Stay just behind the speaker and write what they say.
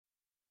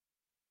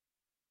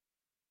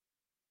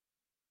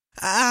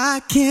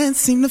I can't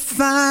seem to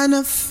find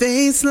a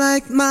face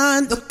like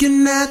mine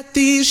looking at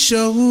these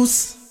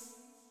shows.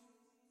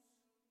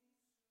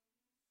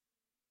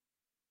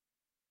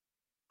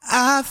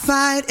 I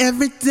fight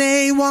every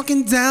day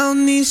walking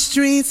down these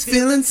streets,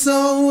 feeling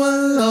so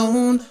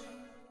alone,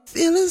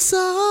 feeling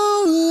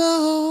so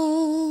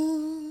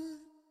alone.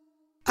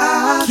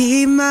 I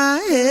keep my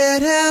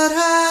head held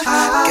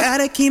high,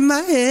 gotta keep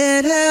my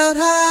head held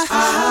high.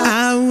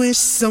 I wish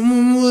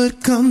someone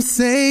would come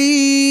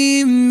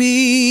save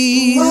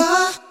me.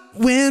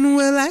 When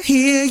will I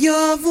hear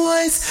your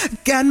voice?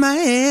 Got my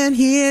hand,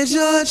 here's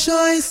your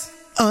choice.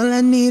 All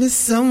I need is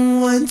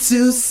someone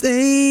to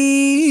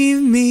save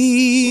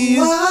me.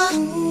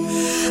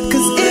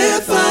 'Cause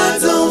if I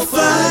don't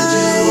find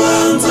you,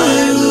 I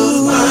might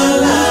lose my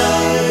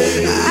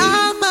life.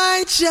 I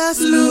might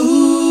just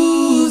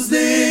lose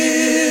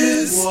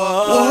this.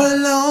 War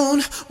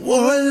alone,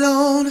 war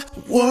alone,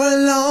 war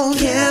alone.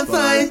 Can't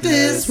fight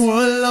this.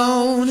 War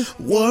alone,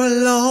 war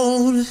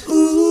alone.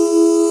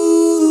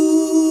 Ooh,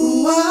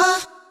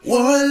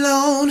 war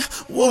alone,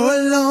 war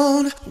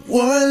alone,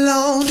 war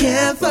alone.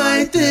 Can't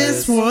fight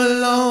this. War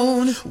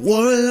alone,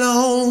 war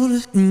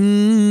alone.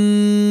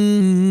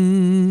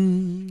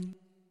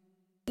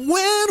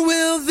 When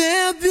will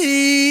there be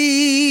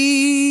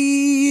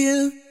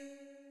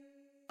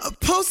a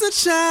poster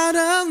child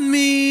of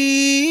me?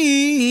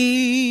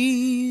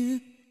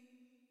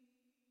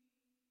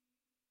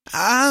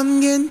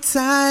 I'm getting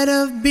tired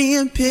of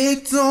being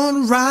picked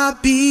on,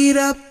 robbed, beat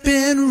up,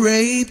 and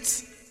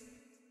raped.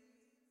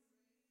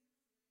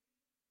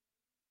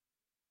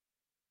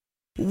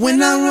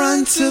 When I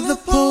run to the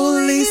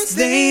police,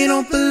 they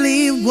don't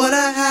believe what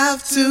I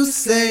have to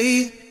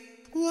say.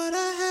 What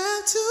I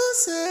have to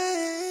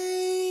say,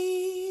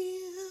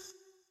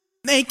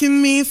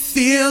 making me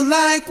feel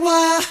like,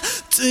 why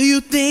do you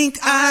think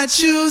I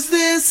choose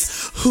this?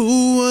 Who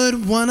would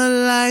want a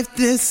life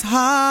this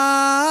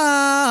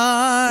hard?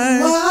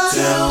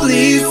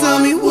 Please tell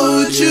me, what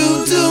would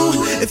you do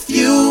if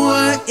you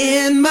were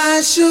in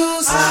my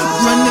shoes,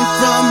 running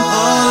from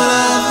all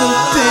of the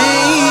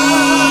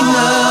pain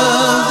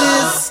of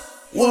this?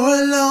 War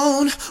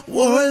alone,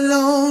 war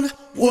alone,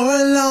 war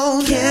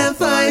alone. Can't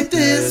fight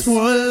this.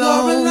 War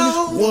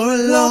alone, war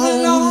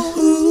alone.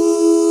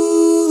 Ooh,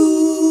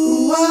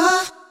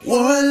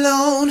 war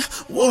alone,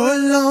 war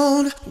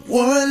alone,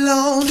 war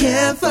alone.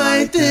 Can't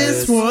fight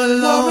this. War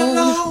alone,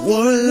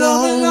 war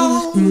alone.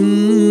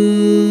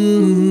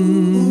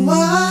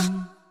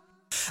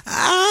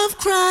 I've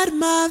cried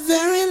my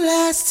very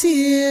last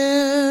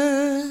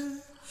tear.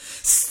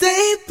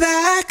 Stay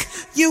back,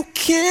 you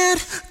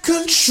can't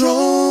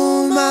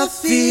control my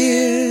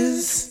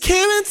fears.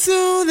 Came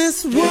into this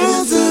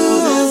world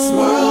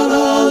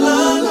all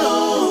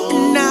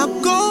alone. Now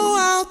go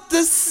out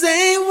the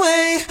same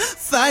way,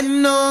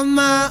 fighting on my